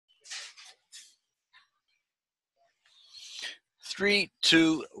Three,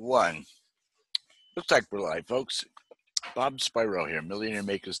 two, one. Looks like we're live, folks. Bob Spiro here,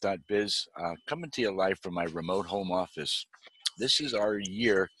 MillionaireMakers.biz, coming to you live from my remote home office. This is our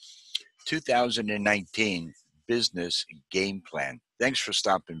year 2019 business game plan. Thanks for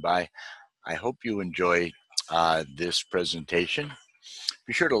stopping by. I hope you enjoy this presentation.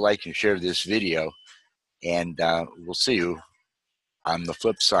 Be sure to like and share this video, and we'll see you on the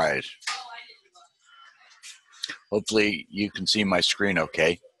flip side. Hopefully you can see my screen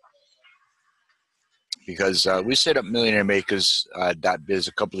okay, because we set up MillionaireMakers.biz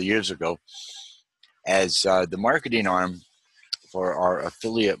a couple of years ago as the marketing arm for our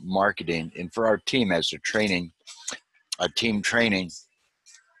affiliate marketing and for our team as a team training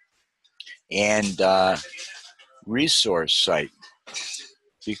and resource site,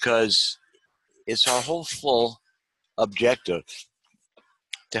 because it's our whole full objective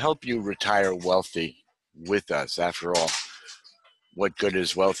to help you retire wealthy with us. After all, what good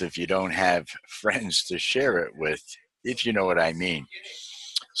is wealth if you don't have friends to share it with, if you know what I mean.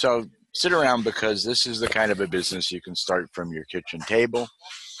 So sit around, because this is the kind of a business you can start from your kitchen table.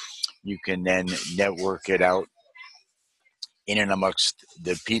 You can then network it out in and amongst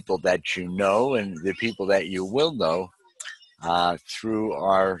the people that you know and the people that you will know through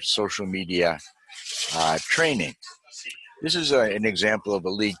our social media training. This is an example of a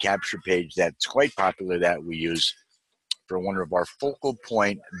lead capture page that's quite popular that we use for one of our focal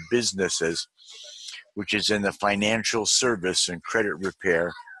point businesses, which is in the financial service and credit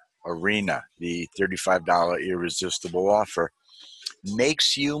repair arena. The $35 irresistible offer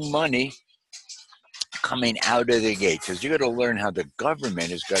makes you money coming out of the gate, because you got to learn how the government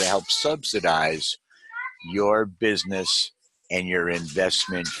is going to help subsidize your business and your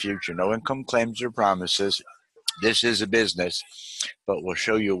investment future. No income claims or promises. This is a business, but we'll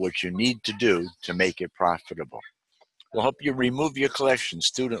show you what you need to do to make it profitable. We'll help you remove your collection,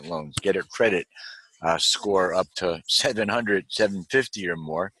 student loans, get a credit score up to 700, 750 or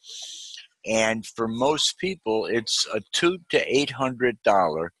more. And for most people, it's a $200 to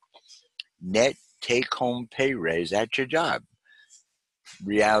 $800 net take-home pay raise at your job.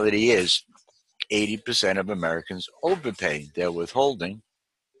 Reality is 80% of Americans overpay their withholding.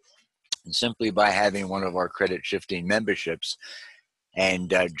 And simply by having one of our credit shifting memberships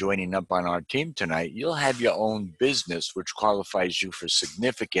and joining up on our team tonight, you'll have your own business, which qualifies you for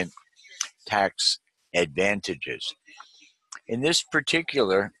significant tax advantages. In this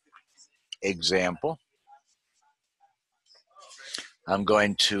particular example, I'm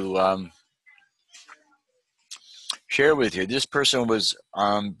going to share with you. This person was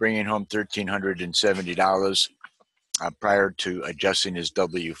bringing home $1,370 prior to adjusting his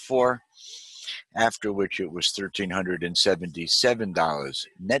W-4, after which it was $1,377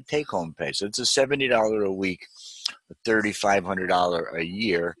 net take-home pay. So it's a $70 a week, $3,500 a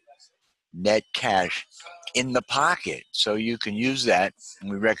year net cash in the pocket. So you can use that,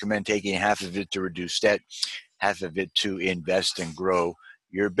 and we recommend taking half of it to reduce debt, half of it to invest and grow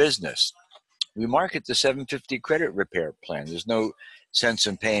your business. We market the 750 credit repair plan. There's no sense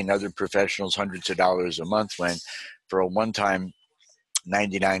in paying other professionals hundreds of dollars a month when, for a one-time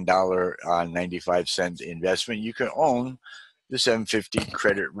 $99.95 investment, you can own the 750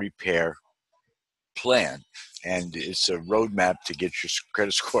 credit repair plan. And it's a roadmap to get your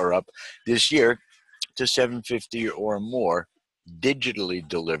credit score up this year to 750 or more, digitally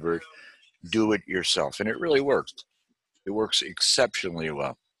delivered, do it yourself. And it really works. It works exceptionally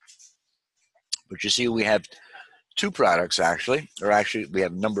well. But you see, we have two products actually we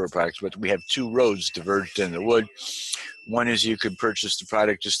have a number of products, but we have two roads diverged in the wood. One is you could purchase the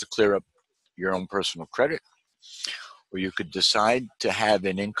product just to clear up your own personal credit, or you could decide to have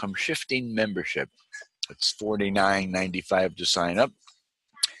an income shifting membership. It's $49.95 to sign up,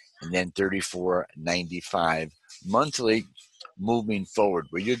 and then $34.95 monthly moving forward,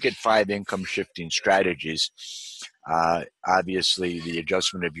 where you get 5 income shifting strategies. Obviously, the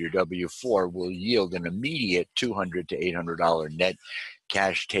adjustment of your W-4 will yield an immediate $200 to $800 net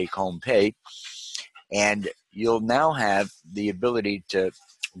cash take-home pay, and you'll now have the ability to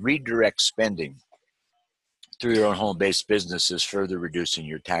redirect spending through your own home-based businesses, further reducing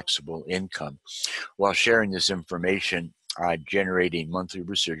your taxable income, while sharing this information, generating monthly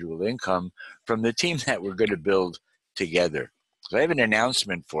residual income from the team that we're going to build together. So I have an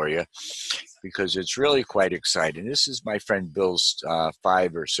announcement for you, because it's really quite exciting. This is my friend Bill's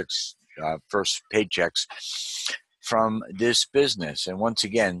 5 or 6 first paychecks from this business. And once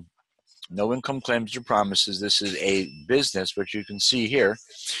again, no income claims or promises. This is a business, but you can see here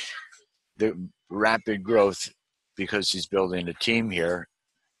the rapid growth, because he's building a team here,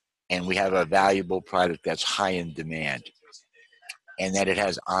 and we have a valuable product that's high in demand. and that it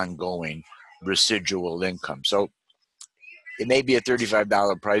has ongoing residual income. So it may be a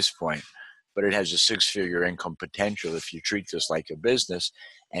 $35 price point, but it has a six-figure income potential if you treat this like a business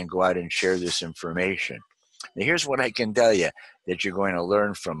and go out and share this information. Now, here's what I can tell you that you're going to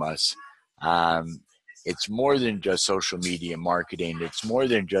learn from us. It's more than just social media marketing. It's more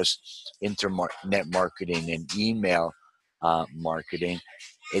than just internet marketing and email marketing.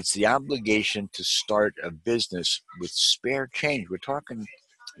 It's the obligation to start a business with spare change. We're talking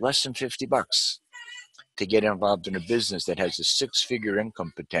less than $50 to get involved in a business that has a six-figure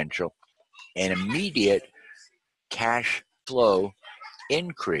income potential and immediate cash flow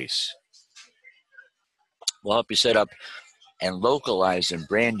increase. We'll help you set up and localize and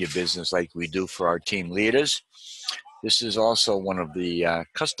brand your business like we do for our team leaders. This is also one of the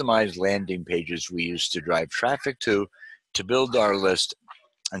customized landing pages we use to drive traffic to build our list,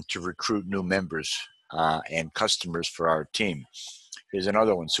 and to recruit new members and customers for our team. Here's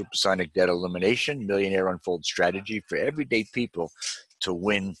another one: Supersonic Debt Elimination, Millionaire Unfold Strategy for everyday people to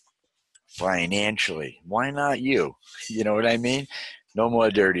win financially. Why not you? You know what I mean? No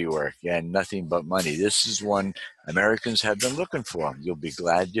more dirty work and nothing but money. This is one Americans have been looking for. You'll be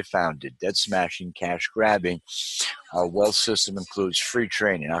glad you found it. Debt smashing, cash grabbing. Our wealth system includes free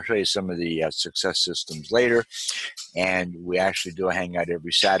training. I'll show you some of the success systems later. And we actually do a hangout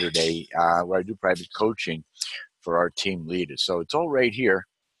every Saturday where I do private coaching for our team leaders. So it's all right here.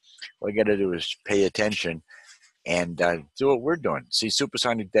 All you got to do is pay attention and do what we're doing. See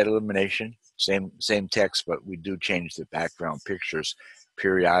Supersonic Debt Elimination, same text, but we do change the background pictures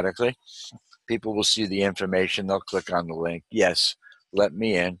periodically. People will see the information. They'll click on the link. Yes, let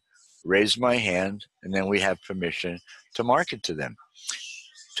me in, raise my hand, and then we have permission to market to them,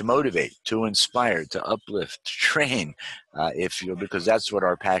 to motivate, to inspire, to uplift, to train, because that's what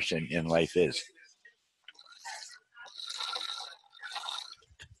our passion in life is.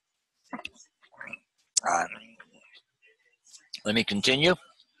 Let me continue.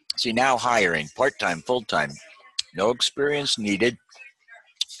 See, now hiring, part-time, full-time, no experience needed.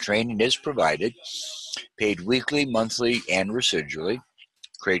 Training is provided, paid weekly, monthly, and residually.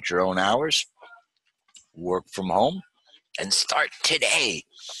 Create your own hours, work from home, and start today.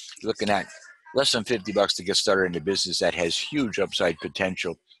 You're looking at less than $50 to get started in a business that has huge upside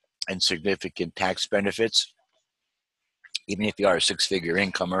potential and significant tax benefits. Even if you are a six-figure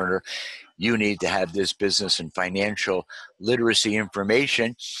income earner, you need to have this business and financial literacy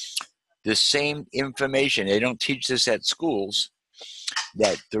information. The same information, they don't teach this at schools,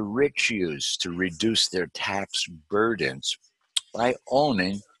 that the rich use to reduce their tax burdens by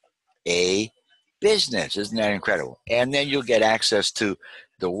owning a business. Isn't that incredible? And then you'll get access to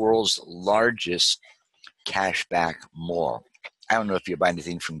the world's largest cashback mall. I don't know if you buy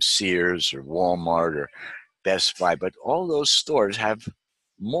anything from Sears or Walmart or Best Buy, but all those stores have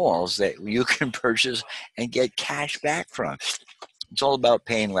malls that you can purchase and get cash back from. It's all about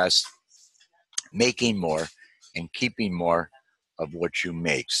paying less, making more, and keeping more of what you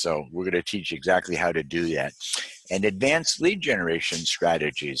make. So we're going to teach exactly how to do that. And advanced lead generation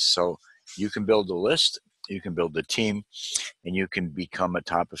strategies. So you can build a list, you can build a team, and you can become a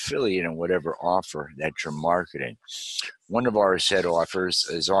top affiliate in whatever offer that you're marketing. One of our set offers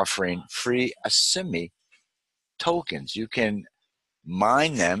is offering free Asimi tokens. You can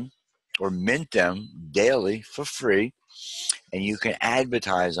mine them or mint them daily for free, and you can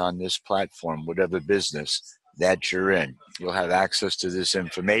advertise on this platform, whatever business that you're in. You'll have access to this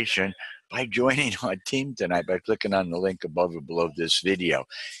information by joining our team tonight by clicking on the link above or below this video.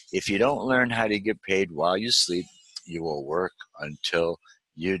 If you don't learn how to get paid while you sleep, you will work until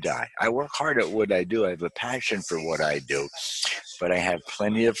you die. I work hard at what I do. I have a passion for what I do, but I have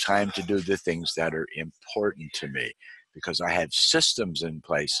plenty of time to do the things that are important to me because I have systems in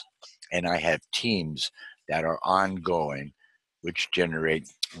place and I have teams that are ongoing, which generate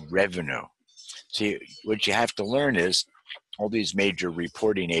revenue. See, what you have to learn is all these major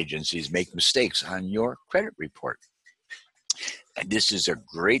reporting agencies make mistakes on your credit report. And this is a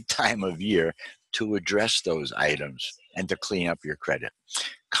great time of year to address those items and to clean up your credit.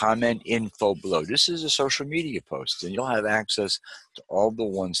 Comment info below. This is a social media post, and you'll have access to all the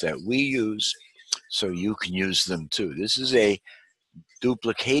ones that we use so you can use them too. This is a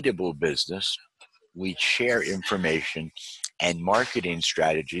duplicatable business. We share information and marketing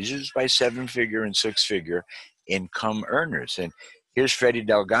strategies used by seven-figure and six-figure income earners. And here's Freddie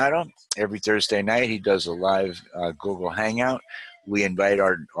Delgado. Every Thursday night, he does a live Google Hangout. We invite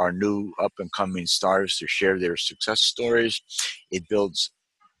our new up-and-coming stars to share their success stories. It builds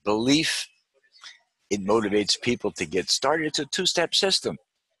belief. It motivates people to get started. It's a two-step system.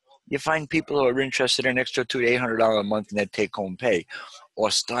 You find people who are interested in an extra $200 to $800 a month net take-home pay,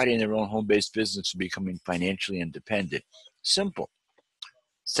 or starting their own home-based business and becoming financially independent. Simple.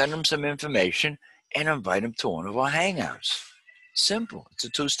 Send them some information and invite them to one of our hangouts. Simple. It's a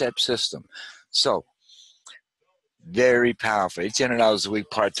two-step system. So, very powerful. $1,800 a week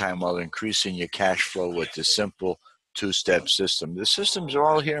part-time while increasing your cash flow with the simple two-step system. The systems are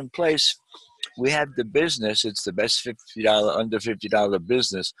all here in place. We have the business. It's the best under $50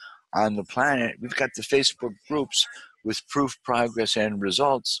 business on the planet. We've got the Facebook groups with proof, progress, and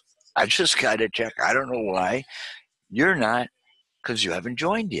results. I just got to check. I don't know why. You're not, because you haven't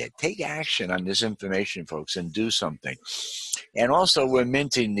joined yet. Take action on this information, folks, and do something. And also, we're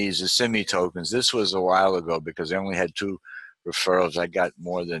minting these Assimi tokens. This was a while ago because I only had 2 referrals. I got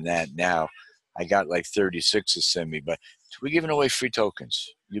more than that now. I got like 36 Assimi, but we're giving away free tokens.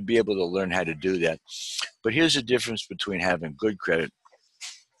 You'll be able to learn how to do that. But here's the difference between having good credit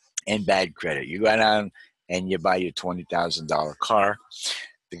and bad credit. You go down and you buy your $20,000 car.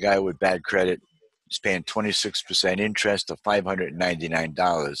 The guy with bad credit is paying 26% interest of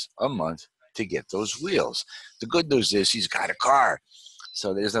 $599 a month to get those wheels. The good news is he's got a car,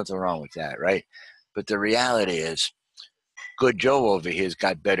 so there's nothing wrong with that, right? But the reality is, good Joe over here's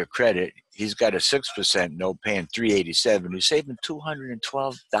got better credit. He's got a 6% note paying $387. He's saving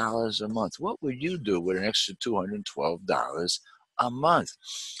 $212 a month. What would you do with an extra $212 a month?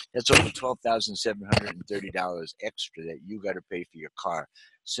 That's over $12,730 extra that you got to pay for your car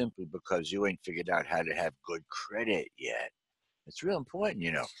simply because you ain't figured out how to have good credit yet. It's real important,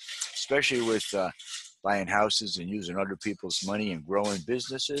 especially with buying houses and using other people's money and growing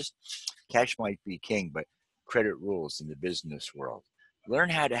businesses. Cash might be king, but credit rules in the business world. Learn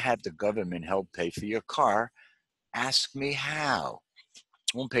how to have the government help pay for your car. Ask me how.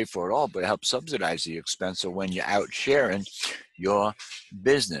 Won't pay for it all, but help subsidize the expense of when you're out sharing your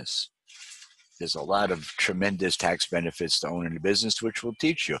business. There's a lot of tremendous tax benefits to owning a business, which we'll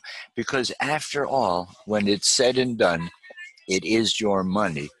teach you. Because after all, when it's said and done, it is your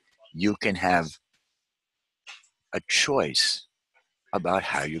money. You can have a choice about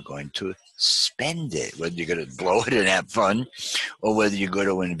how you're going to spend it, whether you're going to blow it and have fun, or whether you're going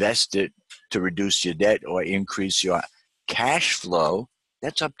to invest it to reduce your debt or increase your cash flow.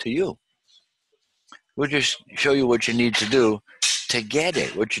 That's up to you. We'll just show you what you need to do to get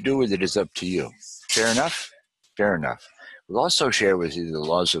it. What you do with it is up to you. Fair enough? Fair enough. We'll also share with you the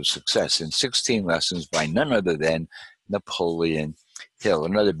laws of success in 16 lessons by none other than Napoleon Hill,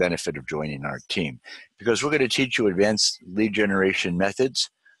 another benefit of joining our team, because we're going to teach you advanced lead generation methods,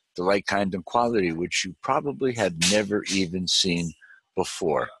 the right kind and quality, which you probably have never even seen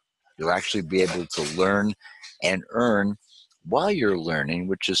before. You'll actually be able to learn and earn while you're learning,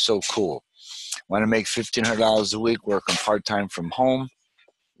 which is so cool. Want to make $1,500 a week working part-time from home?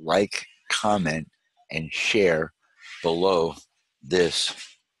 Like, comment, and share below this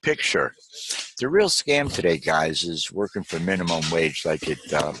picture. The real scam today, guys, is working for minimum wage like at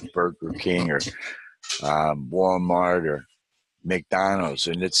Burger King or Walmart or McDonald's,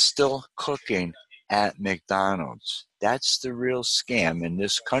 and it's still cooking at McDonald's. That's the real scam in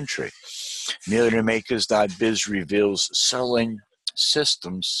this country. MillionaireMakers.biz reveals selling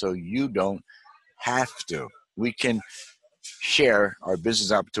systems so you don't have to. We can share our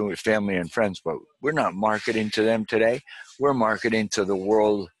business opportunity with family and friends, but we're not marketing to them today. We're marketing to the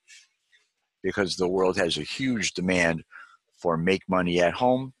world because the world has a huge demand for make money at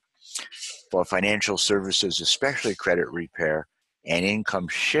home, for financial services, especially credit repair and income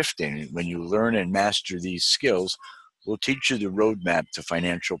shifting. When you learn and master these skills, we'll teach you the roadmap to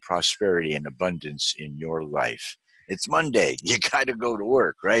financial prosperity and abundance in your life. It's Monday. You got to go to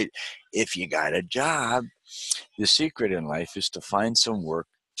work, right? If you got a job, the secret in life is to find some work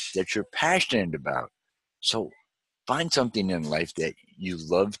that you're passionate about. So find something in life that you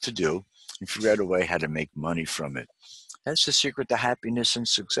love to do and figure out a way how to make money from it. That's the secret to happiness and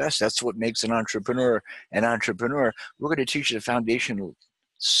success. That's what makes an entrepreneur an entrepreneur. We're going to teach you the foundational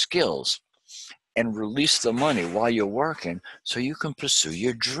skills and release the money while you're working so you can pursue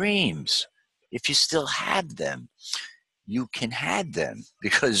your dreams. If you still have them, you can have them,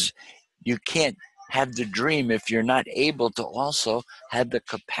 because you can't have the dream if you're not able to also have the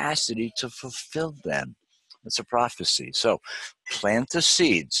capacity to fulfill them. It's a prophecy. So plant the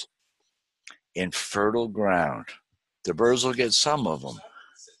seeds in fertile ground. The birds will get some of them,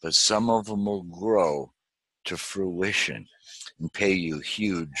 but some of them will grow to fruition and pay you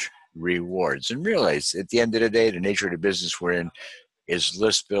huge rewards. And realize at the end of the day, the nature of the business we're in is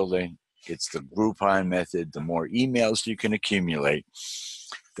list building. It's the Groupon method. The more emails you can accumulate,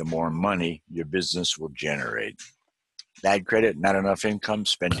 the more money your business will generate. Bad credit, not enough income,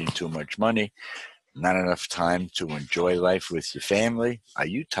 spending too much money, not enough time to enjoy life with your family. Are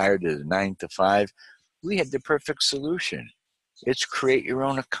you tired of the 9 to 5? We had the perfect solution. It's create your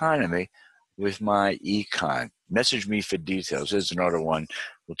own economy with my econ. Message me for details. There's another one.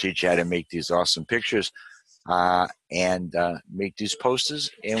 We'll teach you how to make these awesome pictures and make these posters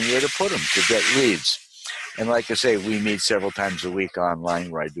and where to put them to get leads. And like I say, we meet several times a week online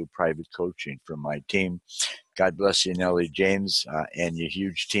where I do private coaching for my team. God bless you, Nellie James, and your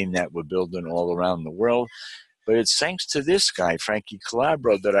huge team that we're building all around the world. But it's thanks to this guy, Frankie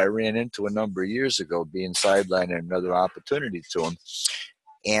Calabro, that I ran into a number of years ago, being sidelined and another opportunity to him.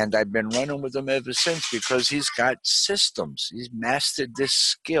 And I've been running with him ever since because he's got systems. He's mastered this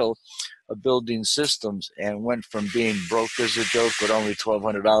skill of building systems and went from being broke as a joke with only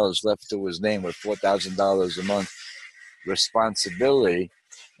 $1,200 left to his name with $4,000 a month responsibility.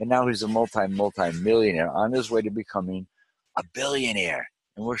 And now he's a multi-millionaire on his way to becoming a billionaire.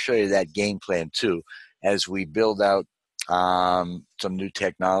 And we'll show you that game plan too as we build out some new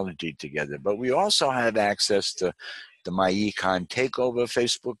technology together. But we also have access to the My Econ Takeover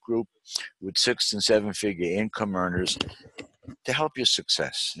Facebook group with 6 and 7 figure income earners to help your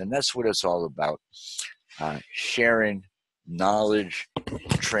success. And that's what it's all about. Sharing knowledge,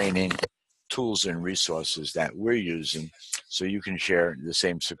 training, tools and resources that we're using so you can share the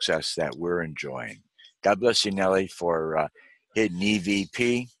same success that we're enjoying. God bless you, Nellie, for hitting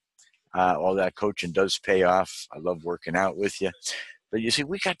EVP. All that coaching does pay off. I love working out with you. But you see,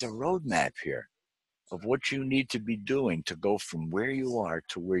 we got the roadmap here of what you need to be doing to go from where you are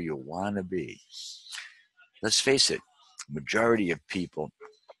to where you want to be. Let's face it, majority of people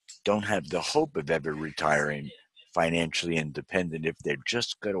don't have the hope of ever retiring financially independent if they're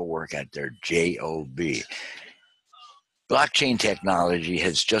just going to work at their job. Blockchain technology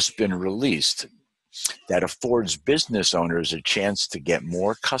has just been released that affords business owners a chance to get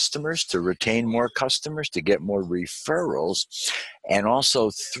more customers, to retain more customers, to get more referrals, and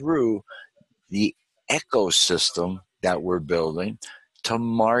also through the ecosystem that we're building to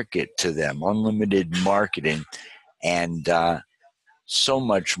market to them, unlimited marketing, and so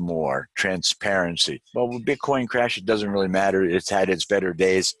much more transparency. Well, with Bitcoin crash, it doesn't really matter. It's had its better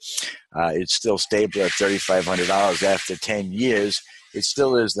days. It's still stable at $3,500 after 10 years. It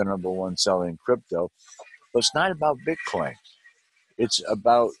still is the number one selling crypto. But it's not about Bitcoin. It's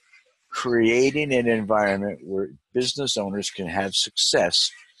about creating an environment where business owners can have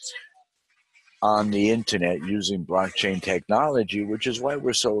success on the internet using blockchain technology, which is why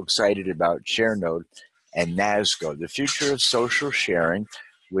we're so excited about ShareNode and Nasgo. The future of social sharing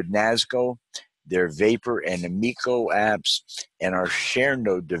with Nasgo, their Vapor and Amico apps, and our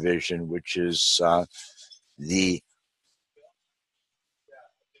ShareNode division, which is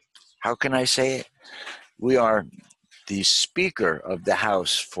how can I say it? We are the speaker of the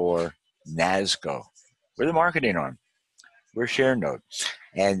house for Nasgo. We're the marketing arm. We're ShareNode.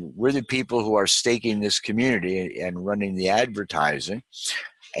 And we're the people who are staking this community and running the advertising.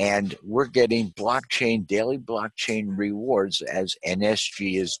 And we're getting daily blockchain rewards as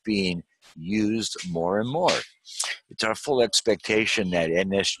NSG is being used more and more. It's our full expectation that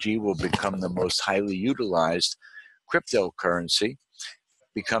NSG will become the most highly utilized cryptocurrency,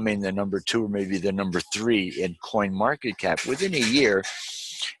 becoming the number 2 or maybe the number 3 in coin market cap within a year,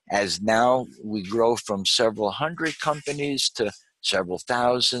 as now we grow from several hundred companies to several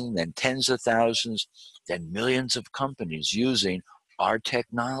thousand, then tens of thousands, then millions of companies using our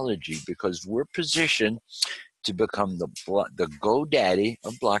technology because we're positioned to become the GoDaddy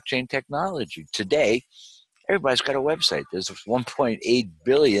of blockchain technology. Today, everybody's got a website. There's 1.8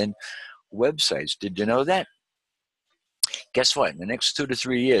 billion websites. Did you know that? Guess what? In the next 2 to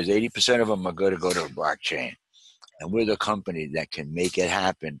 3 years, 80% of them are going to go to blockchain. And we're the company that can make it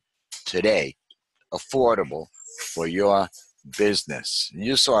happen today, affordable for your business.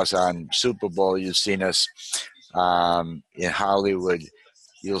 You saw us on Super Bowl. You've seen us in Hollywood.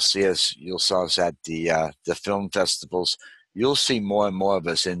 You'll saw us at the film festivals. You'll see more and more of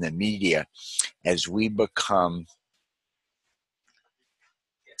us in the media as we become,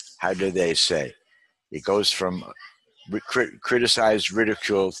 how do they say? It goes from criticized,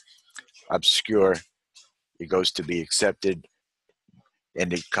 ridiculed, obscure. It goes to be accepted,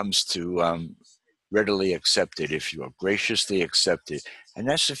 and it comes to readily accepted, if you will, graciously accepted. And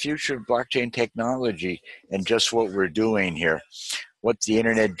that's the future of blockchain technology and just what we're doing here. What the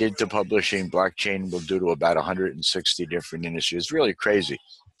internet did to publishing, blockchain will do to about 160 different industries. It's really crazy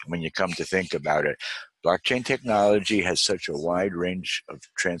when you come to think about it. Blockchain technology has such a wide range of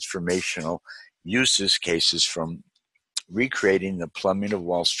transformational uses cases, from recreating the plumbing of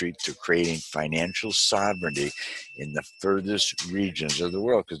Wall Street to creating financial sovereignty in the furthest regions of the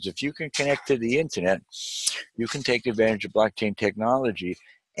world. Because if you can connect to the internet, you can take advantage of blockchain technology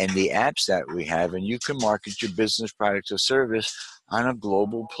and the apps that we have, and you can market your business, product, or service on a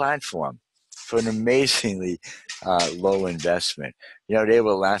global platform for an amazingly low investment. You know, they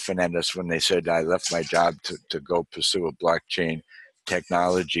were laughing at us when they said I left my job to go pursue a blockchain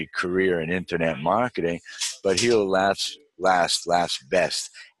technology career in internet marketing, but he'll laughs best.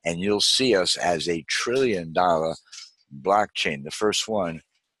 And you'll see us as $1 trillion blockchain, the first one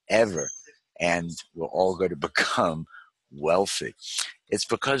ever. And we're all going to become wealthy. It's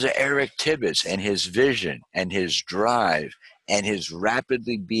because of Eric Tibbetts and his vision and his drive and his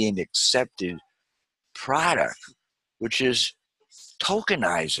rapidly being accepted product, which is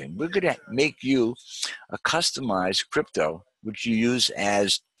tokenizing. We're going to make you a customized crypto, which you use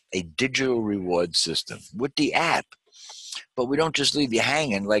as a digital reward system with the app. But we don't just leave you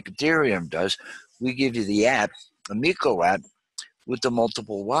hanging like Ethereum does. We give you the app, a Miko app, with the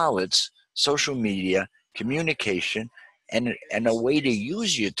multiple wallets, social media, communication, and a way to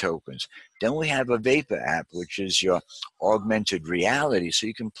use your tokens. Then we have a Vapor app, which is your augmented reality. So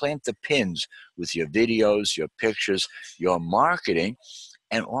you can plant the pins with your videos, your pictures, your marketing,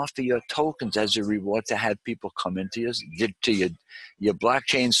 and offer your tokens as a reward to have people come into your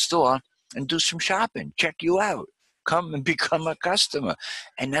blockchain store and do some shopping, check you out, come and become a customer.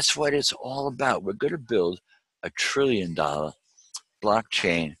 And that's what it's all about. We're going to build $1 trillion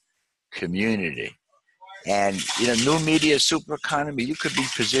blockchain community. And, you know, new media super economy, you could be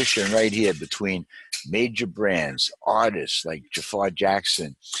positioned right here between major brands, artists like Jafar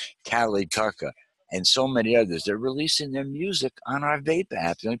Jackson, Callie Tucker, and so many others. They're releasing their music on our Vape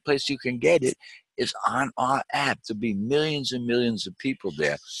app. The only place you can get it is on our app. There'll be millions and millions of people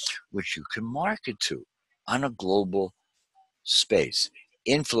there, which you can market to on a global space.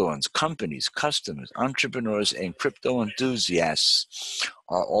 Influence, companies, customers, entrepreneurs, and crypto enthusiasts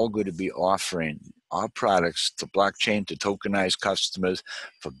are all going to be offering our products to blockchain, to tokenized customers,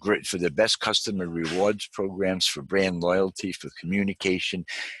 for the best customer rewards programs, for brand loyalty, for communication.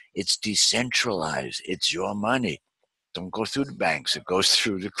 It's decentralized. It's your money. Don't go through the banks. It goes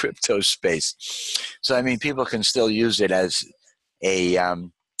through the crypto space. So, I mean, people can still use it as a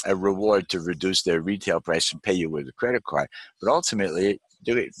reward to reduce their retail price and pay you with a credit card. But ultimately,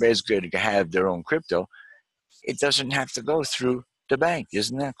 it's good to have their own crypto. It doesn't have to go through the bank.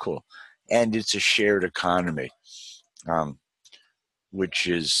 Isn't that cool? And it's a shared economy, which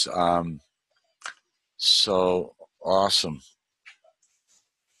is so awesome.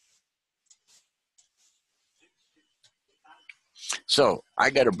 So I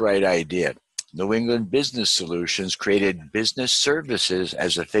got a bright idea. New England Business Solutions created business services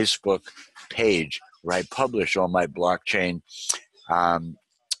as a Facebook page where I publish all my blockchain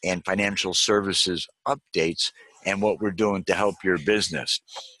and financial services updates and what we're doing to help your business.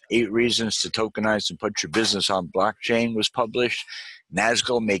 8 Reasons to Tokenize and Put Your Business on Blockchain was published.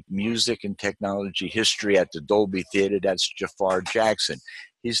 Nazgul Make Music and Technology History at the Dolby Theater. That's Jafar Jackson.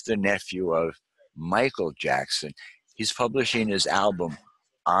 He's the nephew of Michael Jackson. He's publishing his album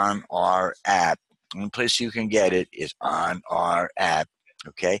on our app. The only place you can get it is on our app.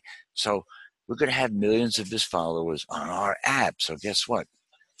 Okay? So we're going to have millions of his followers on our app. So guess what?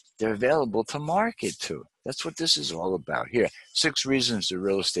 They're available to market to. That's what this is all about. Here, 6 reasons the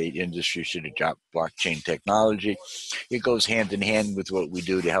real estate industry should adopt blockchain technology. It goes hand in hand with what we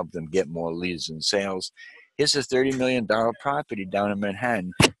do to help them get more leads and sales. Here's a $30 million property down in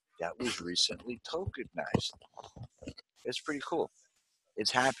Manhattan that was recently tokenized. It's pretty cool.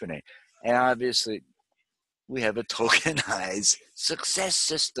 It's happening. And obviously, we have a tokenized success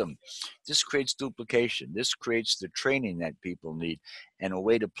system. This creates duplication. This creates the training that people need and a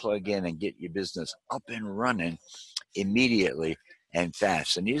way to plug in and get your business up and running immediately and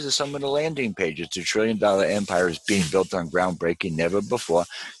fast. And these are some of the landing pages. The $1 trillion empire is being built on groundbreaking, never before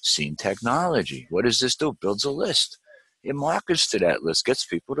seen technology. What does this do? Builds a list. It markets to that list, gets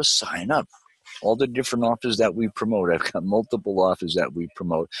people to sign up. All the different offers that we promote. I've got multiple offers that we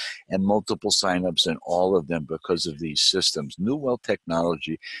promote and multiple signups in all of them because of these systems. New wealth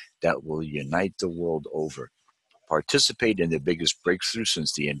technology that will unite the world over. Participate in the biggest breakthrough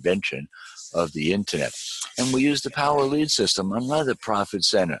since the invention of the internet. And we use the Power Lead system, another profit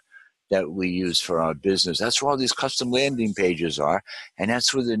center that we use for our business. That's where all these custom landing pages are, and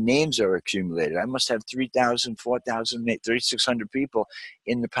that's where the names are accumulated. I must have 3,000, 4,000, 3,600 people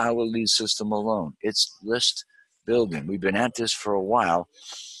in the Power Lead system alone. It's list building. We've been at this for a while,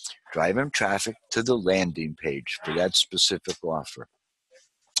 driving traffic to the landing page for that specific offer.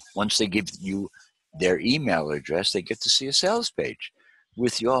 Once they give you their email address, they get to see a sales page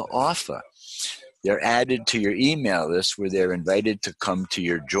with your offer. They're added to your email list where they're invited to come to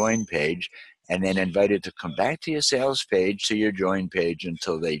your join page and then invited to come back to your sales page, to your join page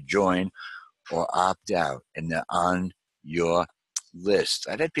until they join or opt out, and they're on your list.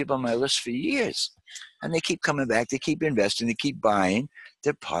 I've had people on my list for years, and they keep coming back. They keep investing. They keep buying.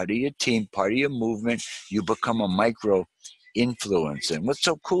 They're part of your team, part of your movement. You become a micro influencer. And what's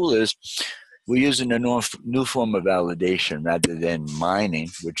so cool is we're using a new form of validation rather than mining,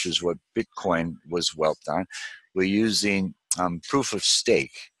 which is what Bitcoin was wealth on. We're using proof of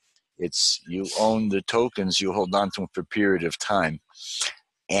stake. It's you own the tokens, you hold on to them for a period of time,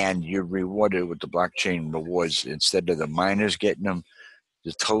 and you're rewarded with the blockchain rewards. Instead of the miners getting them,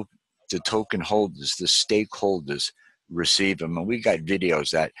 the token holders, the stakeholders receive them. And we got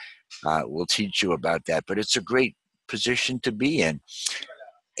videos that will teach you about that. But it's a great position to be in.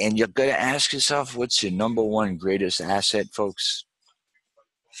 And you're going to ask yourself, what's your number one greatest asset, folks?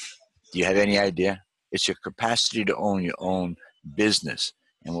 Do you have any idea? It's your capacity to own your own business.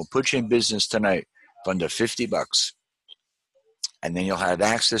 And we'll put you in business tonight for under $50. And then you'll have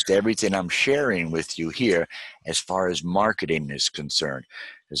access to everything I'm sharing with you here as far as marketing is concerned.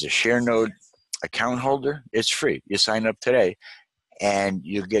 As a ShareNode account holder, it's free. You sign up today and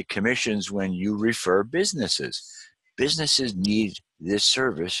you get commissions when you refer businesses. Businesses need this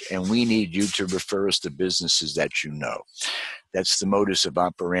service, and we need you to refer us to businesses that you know. That's the modus of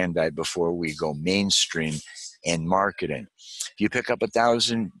operandi before we go mainstream in marketing. If you pick up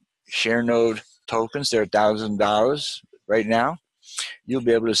 1,000 ShareNode tokens, they're $1,000 right now. You'll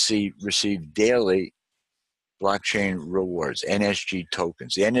be able to receive daily blockchain rewards, NSG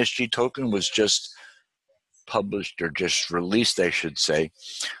tokens. The NSG token was just published, or just released, I should say,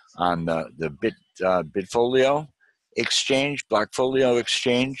 on the Bitfolio exchange, Blockfolio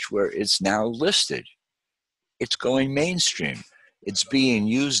exchange, where it's now listed. It's going mainstream. It's being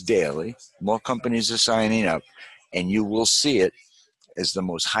used daily. More companies are signing up, and you will see it as the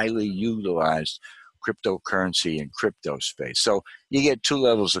most highly utilized cryptocurrency in crypto space. So you get two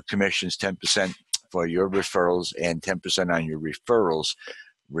levels of commissions, 10% for your referrals and 10% on your referrals.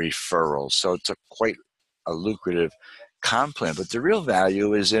 So it's quite a lucrative comp plan. But the real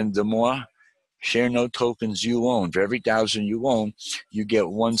value is in the more ShareNode tokens you own. For every 1,000 you own, you get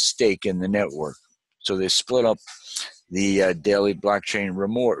one stake in the network. So they split up the daily blockchain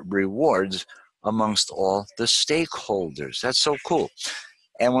rewards amongst all the stakeholders. That's so cool.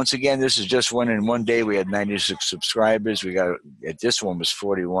 And once again, this is just one in one day. We had 96 subscribers. We got, at this one was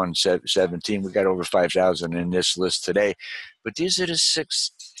 4117. We got over 5,000 in this list today. But these are the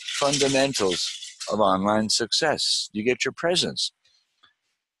 6 fundamentals of online success. You get your presence.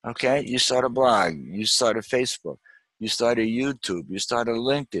 Okay, you start a blog, you start a Facebook, you start a YouTube, you start a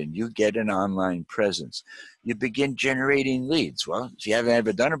LinkedIn, you get an online presence. You begin generating leads. Well, if you haven't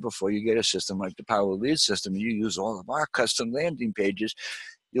ever done it before, you get a system like the Power Lead system. You use all of our custom landing pages.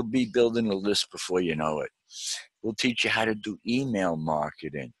 You'll be building a list before you know it. We'll teach you how to do email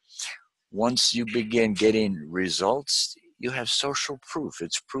marketing. Once you begin getting results, you have social proof.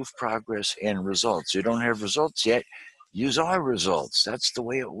 It's proof, progress, and results. You don't have results yet, use our results. That's the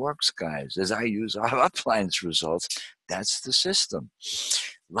way it works, guys. As I use our upline's results, that's the system.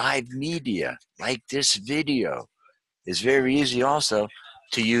 Live media, like this video, is very easy also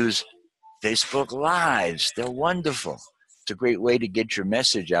to use. Facebook Lives, they're wonderful. It's a great way to get your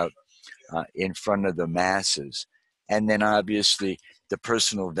message out in front of the masses. And then obviously the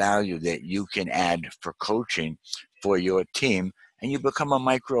personal value that you can add for coaching for your team, and you become a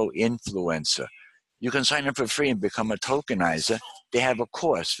micro influencer. You can sign up for free and become a tokenizer. They have a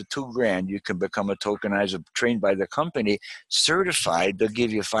course for $2,000. You can become a tokenizer trained by the company, certified. They'll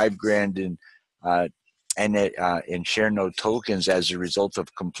give you $5,000 in ShareNode tokens as a result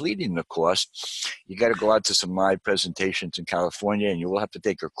of completing the course. You got to go out to some live presentations in California, and you will have to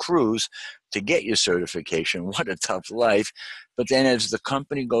take a cruise to get your certification. What a tough life. But then as the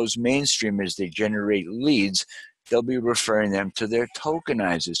company goes mainstream, as they generate leads, they'll be referring them to their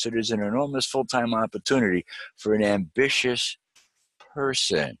tokenizers. So there's an enormous full-time opportunity for an ambitious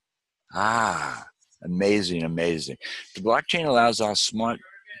person. Amazing, amazing. The blockchain allows our smart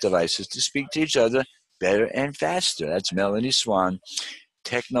devices to speak to each other better and faster. That's Melanie Swan,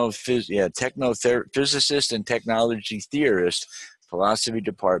 technophysicist and technology theorist, philosophy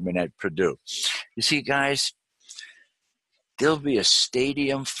department at Purdue. You see, guys, there'll be a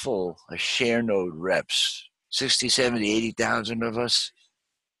stadium full of ShareNode reps, 60, 70, 80,000 of us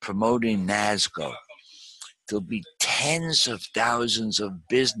promoting NASGO. There'll be tens of thousands of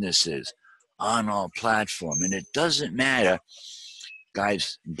businesses on our platform. And it doesn't matter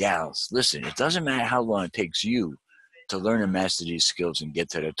guys, gals, listen, it doesn't matter how long it takes you to learn and master these skills and get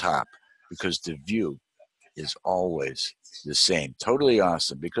to the top, because the view is always the same. Totally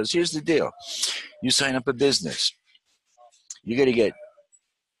awesome. Because here's the deal. You sign up a business, you got to get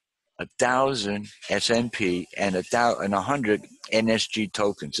 1,000 SNP and 100 NSG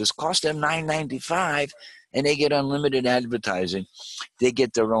tokens. This costs them $9.95, and they get unlimited advertising. They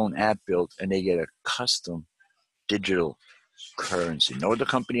get their own app built, and they get a custom digital currency. No other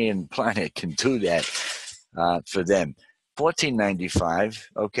company in the planet can do that for them. $14.95.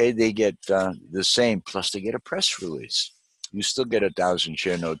 Okay, they get the same, plus they get a press release. You still get 1,000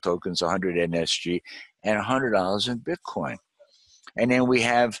 share note tokens, 100 NSG, and $100 in Bitcoin. And then we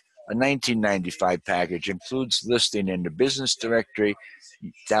have a $19.95 package, includes listing in the business directory,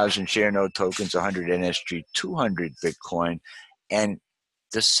 1,000 share note tokens, 100 NSG, 200 Bitcoin, and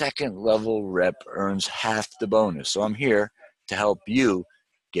the second level rep earns half the bonus. So I'm here to help you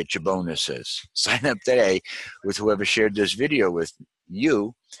get your bonuses. Sign up today with whoever shared this video with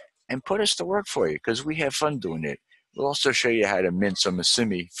you and put us to work for you, because we have fun doing it. We'll also show you how to mint some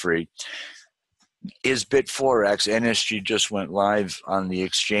Assimi free. Is Bit4X NSG just went live on the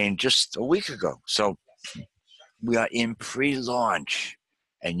exchange just a week ago. So we are in pre-launch,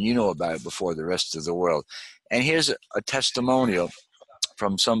 and you know about it before the rest of the world. And here's a testimonial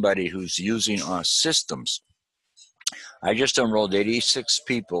from somebody who's using our systems. I just enrolled 86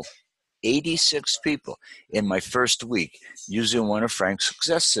 people in my first week using one of Frank's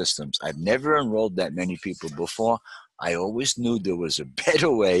success systems. I've never enrolled that many people before. I always knew there was a better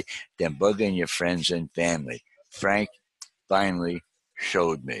way than bugging your friends and family. Frank finally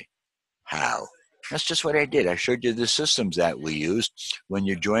showed me how. That's just what I did. I showed you the systems that we used. When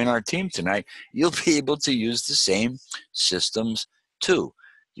you join our team tonight, you'll be able to use the same systems too.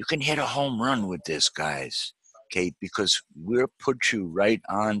 You can hit a home run with this, guys. Okay, because we'll put you right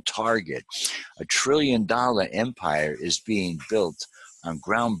on target. $1 trillion empire is being built on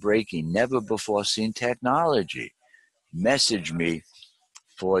groundbreaking, never before seen technology. Message me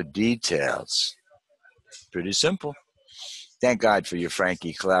for details. Pretty simple. Thank God for you,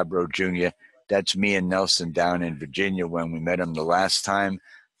 Frankie Calabro Jr. That's me and Nelson down in Virginia when we met him the last time.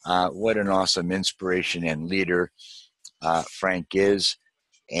 What an awesome inspiration and leader Frank is.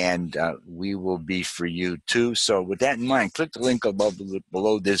 And we will be for you too. So with that in mind, click the link above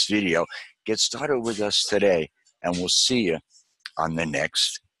below this video. Get started with us today, and we'll see you on the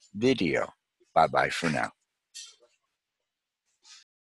next video. Bye-bye for now.